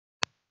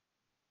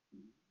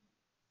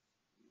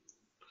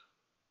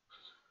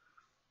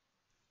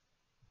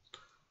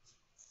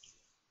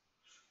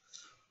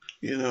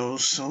You know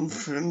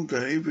something,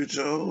 baby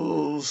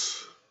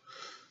dolls?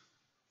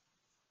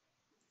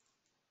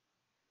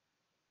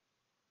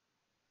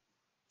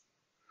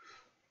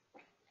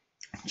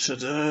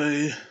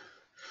 Today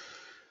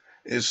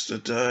is the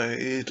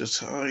day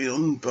that I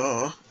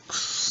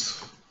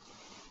unbox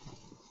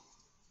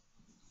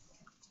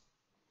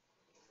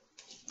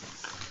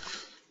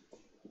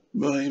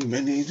my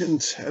mini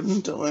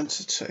Nintendo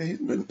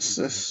Entertainment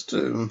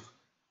System,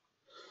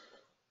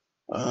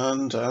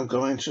 and I'm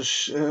going to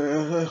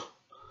share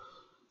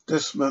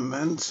this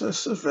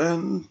momentous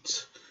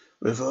event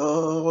with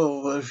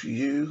all of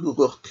you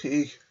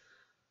lucky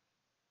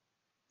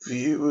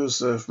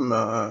viewers of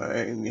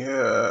mine,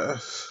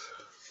 yes.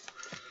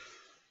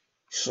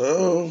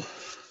 So,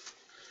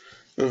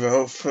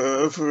 without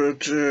further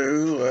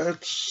ado,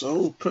 let's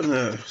open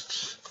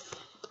it.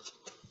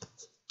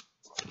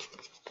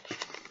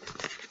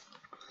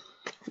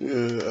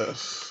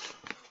 Yes.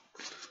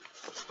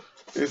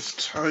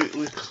 It's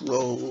tightly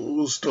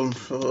closed,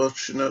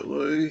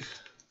 unfortunately.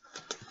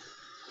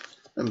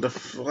 And the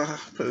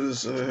flap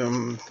is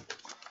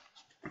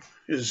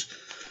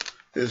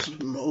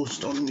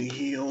most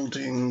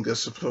unyielding, I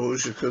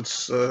suppose you could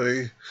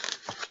say.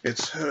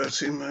 It's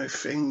hurting my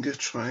finger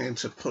trying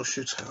to push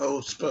it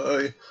out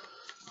by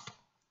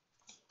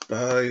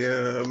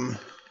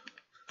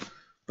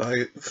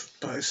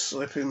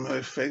slipping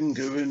my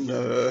finger in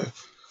there.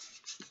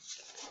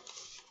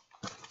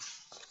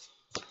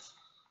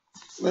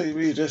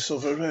 Maybe this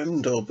other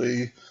end will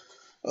be.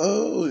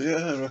 Oh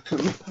yeah,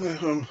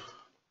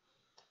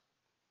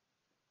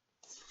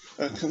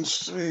 I can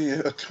see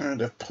a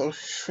kind of push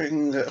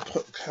finger,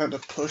 kind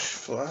of push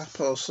flap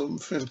or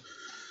something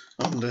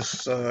on this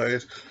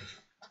side.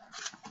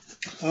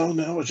 Oh,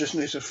 now I just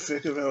need to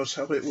figure out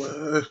how it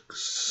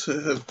works.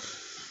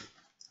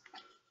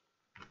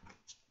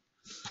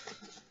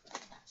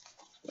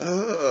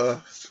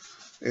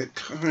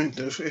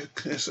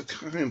 It's a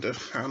kind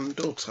of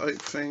handle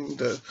type thing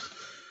that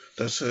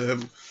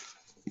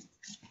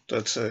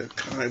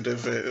kind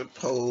of it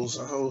pulls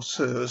out.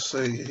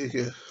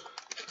 See,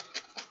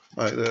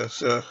 like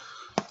this.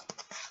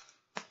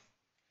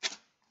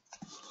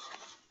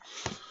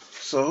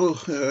 So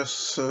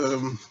yes,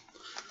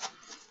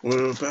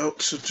 we're about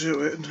to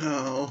do it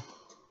now.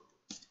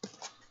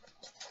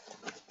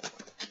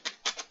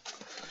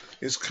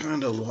 It's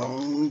kind of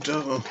long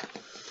though.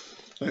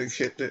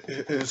 Like it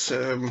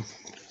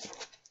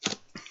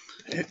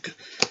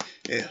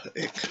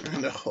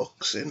kind of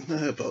hooks in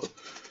there, but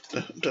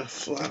the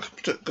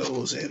flap that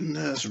goes in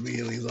there is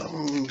really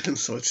long, and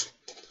so it's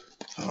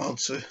hard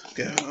to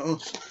get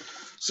out.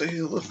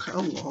 See, look how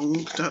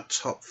long that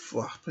top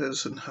flap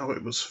is and how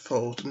it was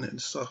folding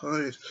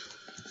inside.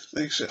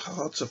 Makes it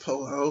hard to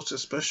pull out,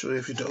 especially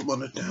if you don't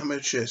want to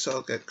damage it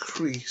or get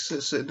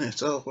creases in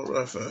it or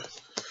whatever.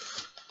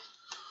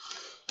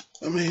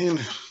 I mean,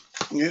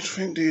 you'd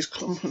think these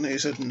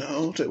companies would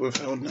know that with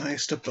how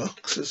nice the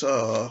boxes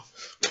are,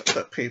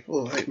 that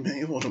people like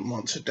me wouldn't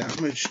want to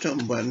damage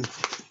them when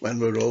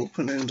we're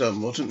opening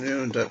them, wouldn't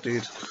you? And that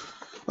they'd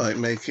like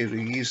make it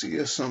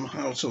easier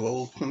somehow to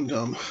open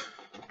them.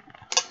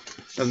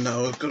 And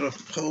now I've got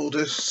to pull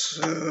this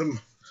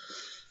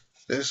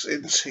this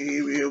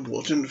interior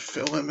wooden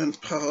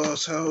filament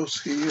part out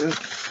here.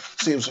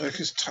 Seems like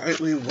it's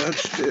tightly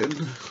wedged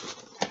in.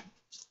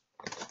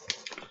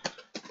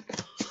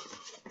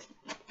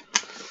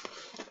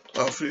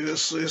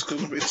 Obviously it's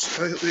going to be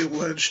tightly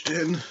wedged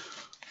in.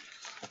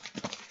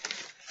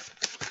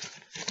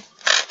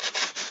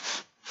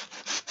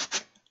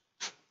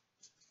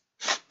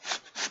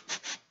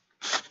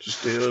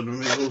 Just the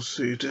unreal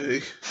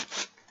CD.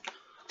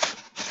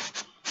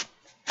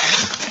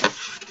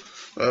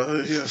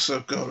 Yes,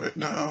 I've got it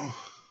now.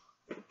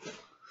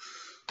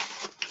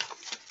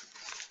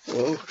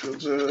 Look at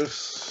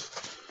this.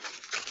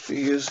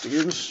 Here's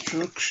the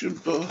instruction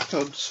book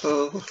on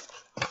top.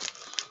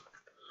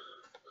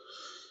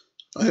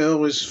 I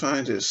always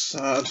find it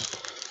sad,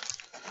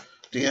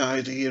 the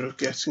idea of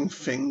getting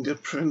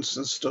fingerprints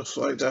and stuff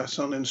like that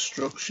on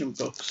instruction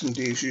books in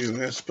these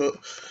units, but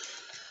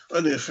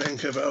when you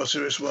think about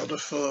it, it's what they're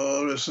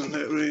for, isn't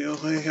it,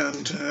 really?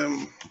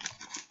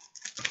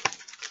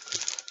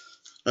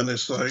 And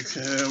it's like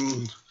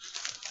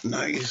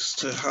nice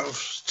to have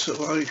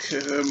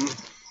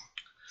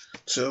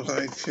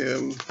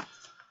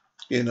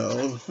you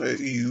know,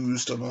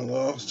 used them a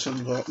lot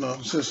and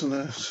whatnot, isn't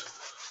it?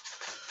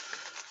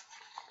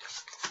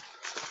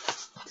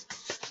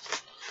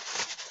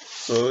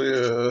 So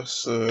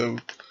yes,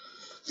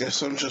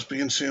 guess I'm just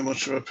being too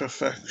much of a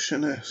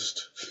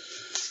perfectionist.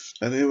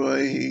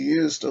 Anyway,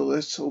 here's the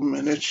little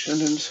miniature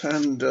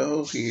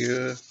Nintendo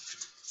here.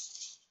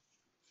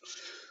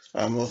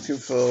 I'm looking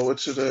forward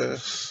to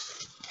this.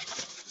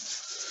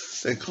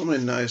 They come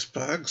in nice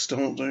bags,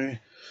 don't they?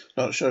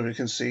 Not sure if you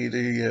can see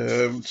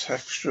the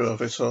texture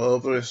of it all,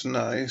 but it's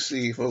nice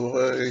either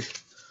way.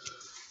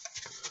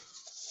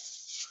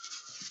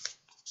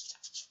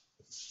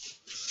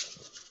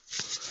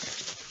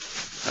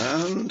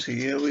 And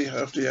here we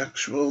have the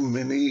actual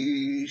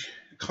mini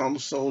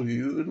console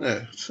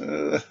unit.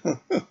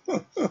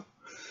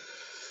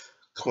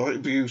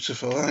 Quite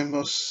beautiful, I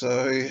must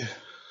say.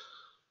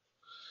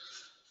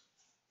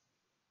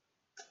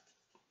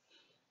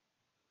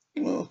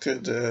 Look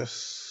at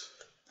this.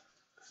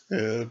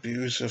 Yeah,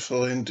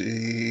 beautiful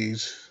indeed.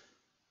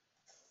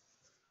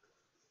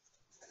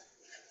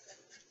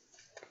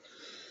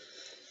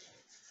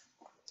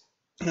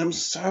 I'm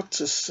sad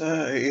to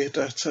say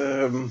that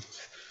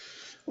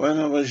when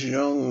I was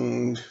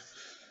young,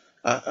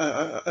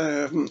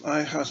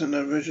 I had an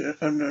original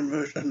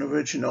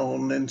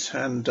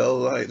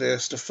Nintendo like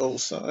this, the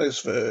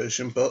full-size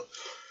version, but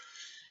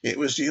it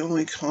was the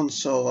only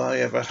console I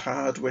ever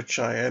had, which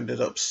I ended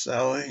up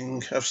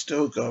selling. I've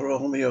still got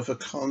all my other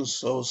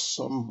consoles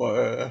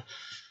somewhere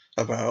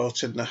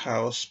about in the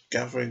house,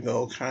 gathering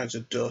all kinds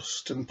of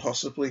dust and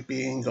possibly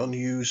being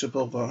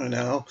unusable by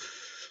now.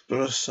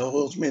 But I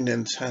sold my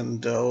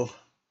Nintendo.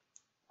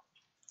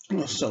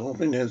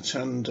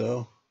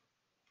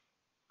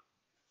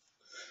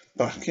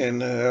 Back in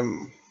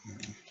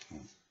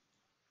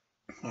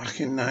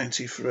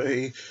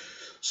 '93,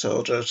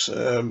 so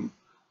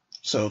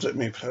that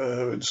my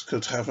parents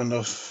could have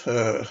enough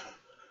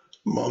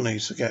money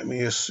to get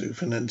me a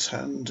Super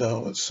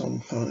Nintendo at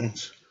some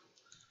point.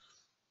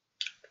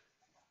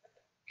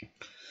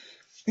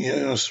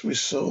 Yes, we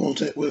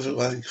sold it with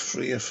like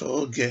 3 or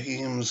 4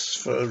 games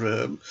for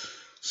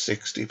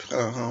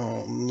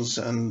 £60,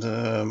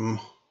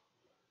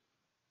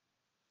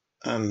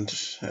 and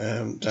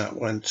that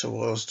went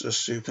towards the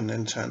Super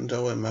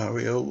Nintendo and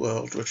Mario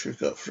World, which we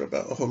got for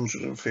about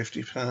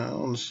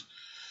 £150.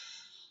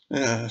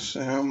 Yes,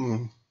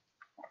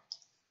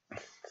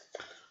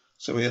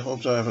 so we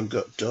hope I haven't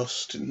got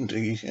dust in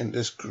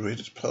this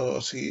grid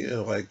part here,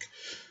 like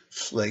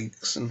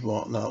flakes and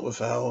whatnot. With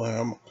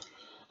how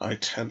I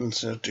tend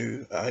to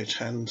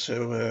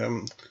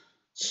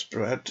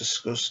spread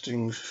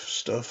disgusting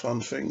stuff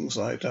on things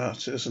like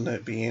that, isn't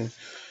it? Being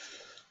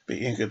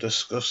a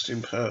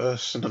disgusting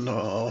person and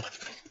all.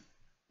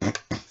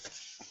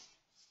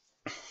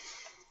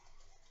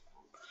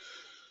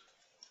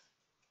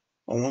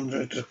 I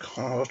wonder if the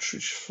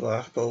cartridge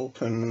flap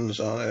opens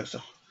on it.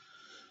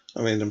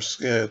 I mean, I'm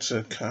scared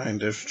to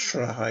kind of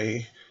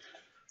try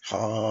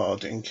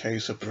hard in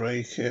case I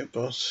break it,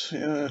 but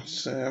yeah,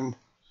 it's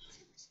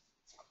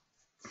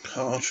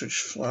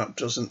cartridge flap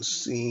doesn't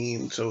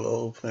seem to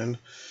open.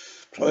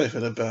 Probably for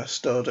the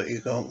best though, that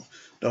you don't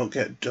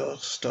get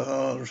dust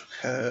or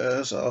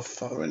hairs or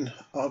foreign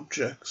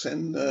objects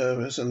in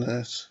there, isn't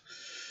it?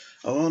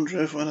 I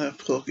wonder if when I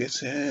plug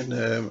it in,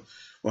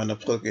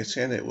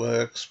 it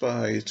works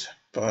by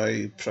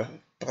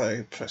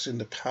pressing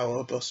the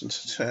power button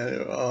to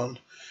turn it on.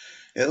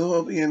 It'll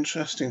all be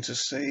interesting to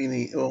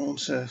see,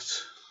 won't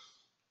it?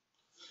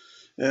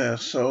 Yeah,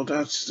 so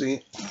that's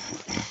the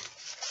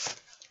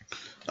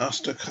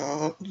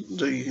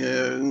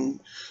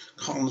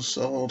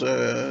console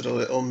there, the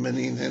little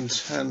mini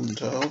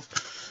Nintendo,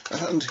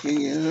 and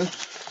here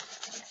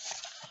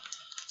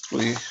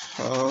we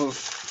have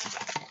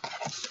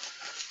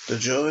the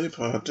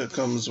joypad that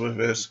comes with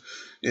it.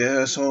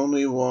 Yes,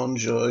 only one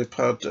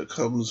joypad that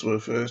comes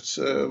with it.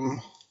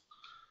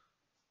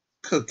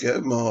 Could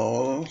get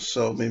more,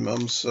 so my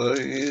mum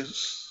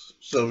says.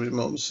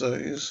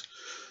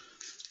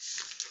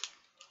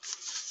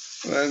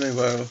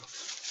 Anyway,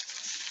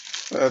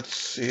 let's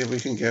see if we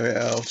can get it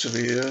out of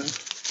here.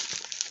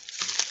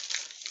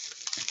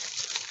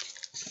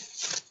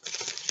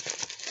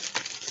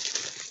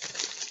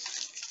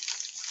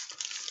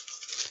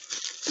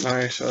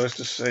 Nice, so it's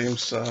the same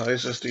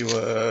size as they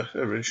were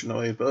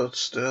originally, but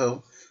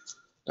still,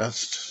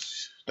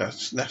 that's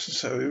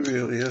necessary,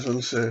 really,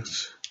 isn't it?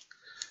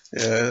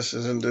 Yes,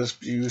 isn't this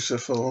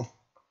beautiful,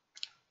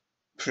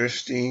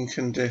 pristine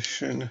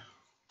condition?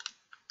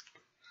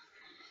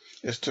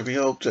 It's to be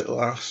hoped it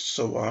lasts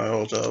a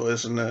while, though,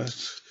 isn't it?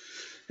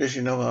 Because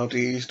you know how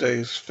these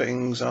days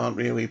things aren't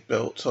really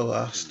built to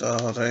last,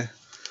 are they?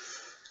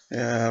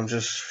 Yeah, I'm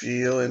just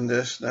feeling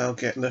this now,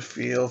 getting a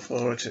feel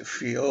for it. It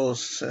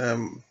feels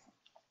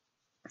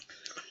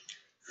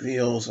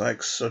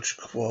like such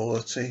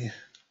quality.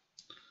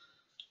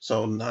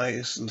 So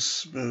nice and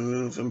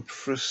smooth and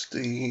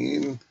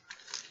pristine.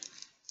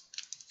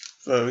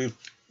 Very,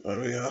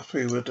 very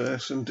happy with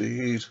this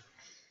indeed.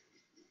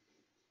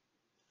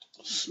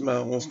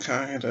 Smells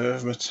kind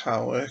of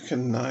metallic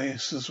and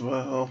nice as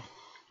well.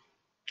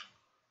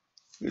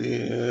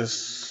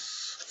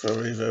 Yes,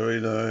 very, very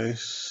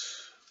nice.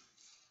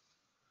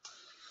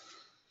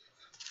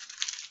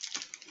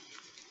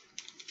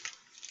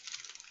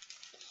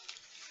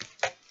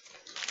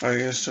 I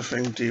used to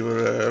think they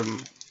were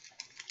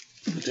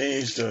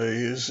these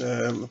days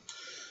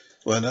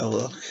when I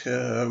look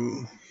at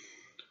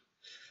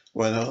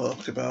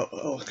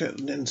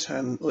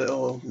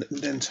little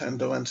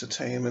Nintendo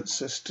Entertainment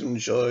System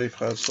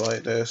joypads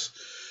like this,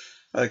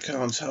 I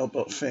can't help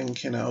but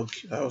thinking how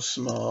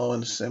small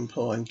and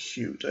simple and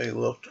cute they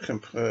looked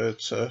compared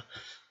to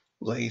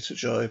later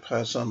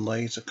joypads on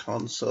later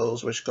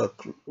consoles, which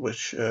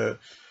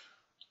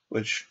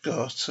which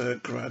got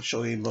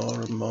gradually more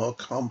and more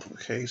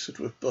complicated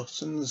with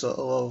buttons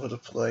all over the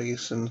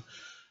place and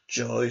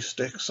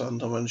joysticks on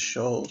them and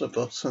shoulder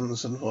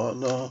buttons and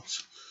whatnot.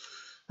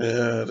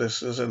 Yeah,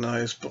 this is a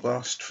nice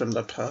blast from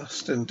the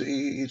past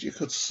indeed, you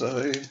could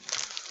say.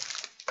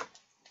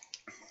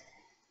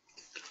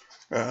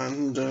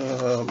 And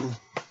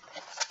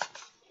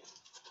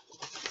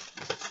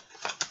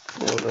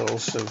what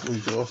else have we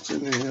got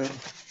in here?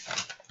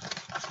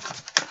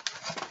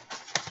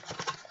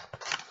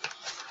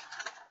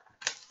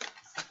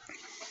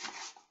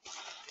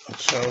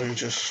 So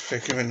just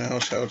figuring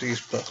out how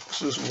these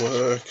boxes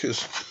work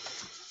is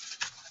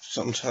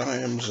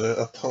sometimes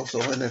a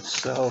puzzle in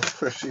itself,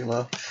 pretty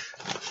much.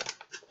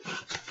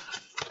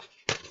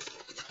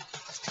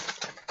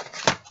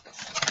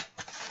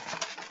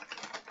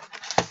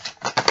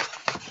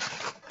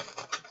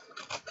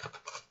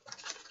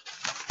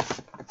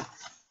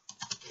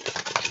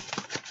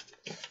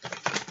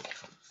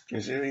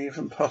 Is it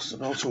even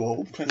possible to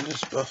open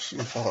this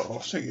button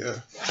part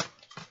here?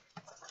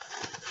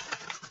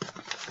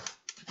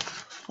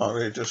 Or are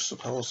they just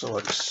supposed to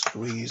like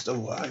squeeze the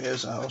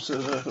wires out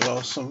of it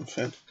or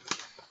something?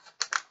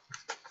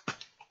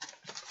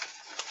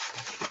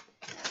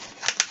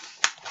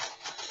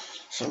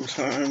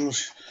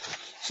 Sometimes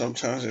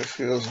it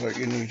feels like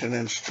you need an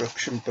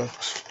instruction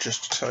box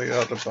just to tell you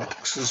how the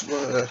boxes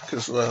work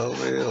as well,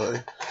 really.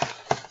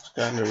 It's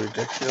kind of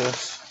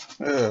ridiculous.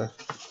 Yeah.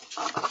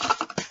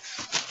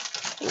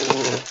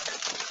 Oh.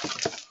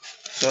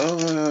 So,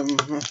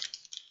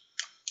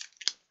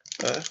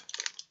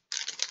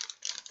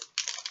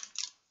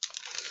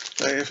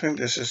 I think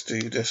this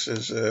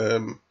is a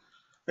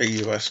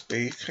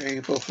USB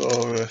cable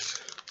for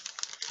it.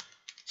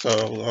 So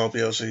I'll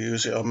be able to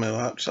use it on my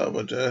laptop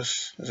with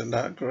this. Isn't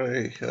that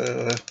great?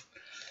 I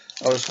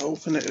was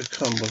hoping it would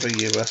come with a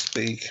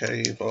USB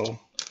cable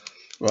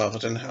rather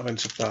than having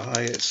to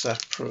buy it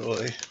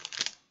separately.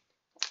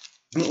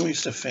 I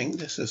used to think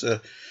this is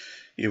a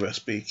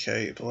USB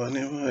cable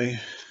anyway.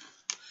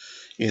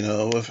 You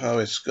know, with how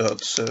it's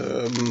got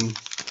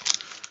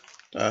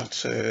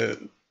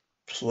that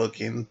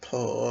plug-in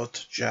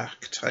port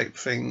jack type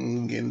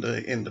thing in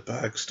the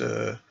bags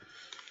there.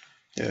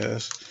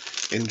 Yes,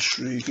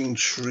 intriguing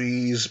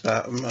trees,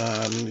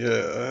 Batman.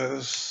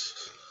 Yes,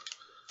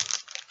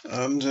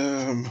 and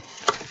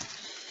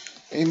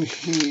in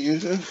here,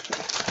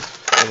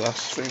 the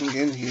last thing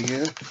in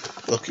here,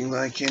 looking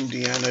like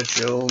Indiana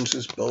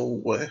Jones's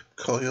bullwhip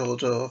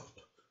coiled up.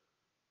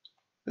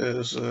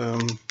 There's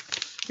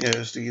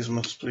yes, these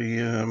must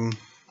be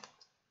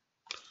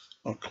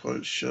not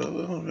quite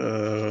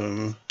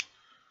sure,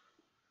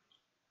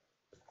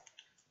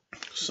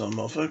 some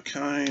other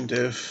kind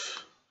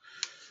of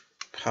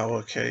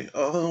power cable.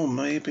 Oh,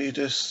 maybe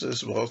this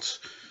is what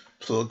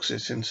plugs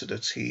it into the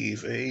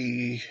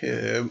TV,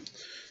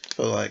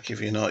 for like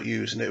if you're not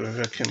using it with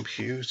a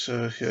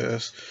computer.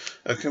 Yes,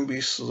 I can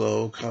be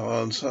slow,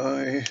 can't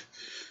I?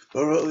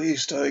 But at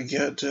least I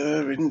get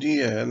there in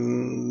the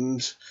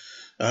end.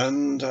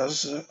 And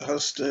as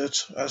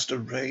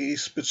the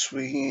race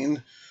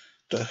between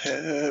the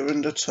hare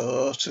and the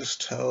tortoise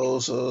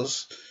tells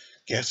us,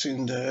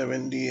 getting there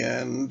in the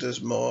end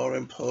is more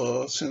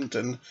important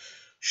than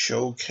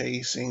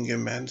showcasing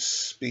immense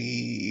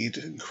speed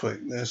and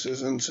quickness,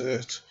 isn't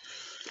it?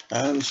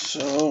 And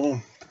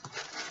so,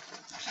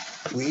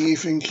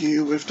 leaving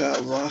you with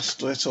that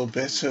last little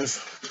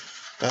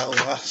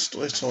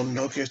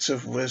nugget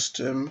of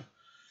wisdom,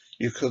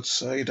 you could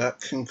say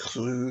that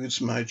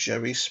concludes my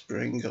Jerry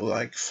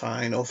Springer-like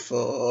final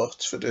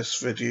thought for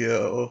this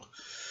video.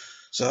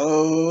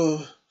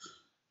 So,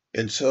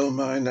 until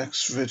my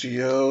next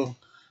video,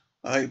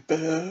 I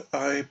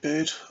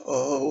bid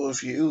all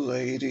of you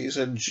ladies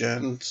and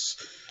gents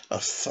a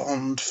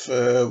fond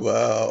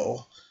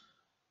farewell,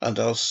 and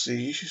I'll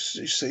see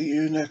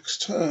you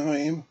next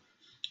time,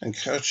 and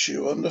catch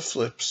you on the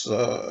flip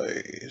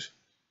side.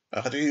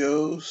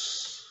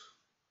 Adios.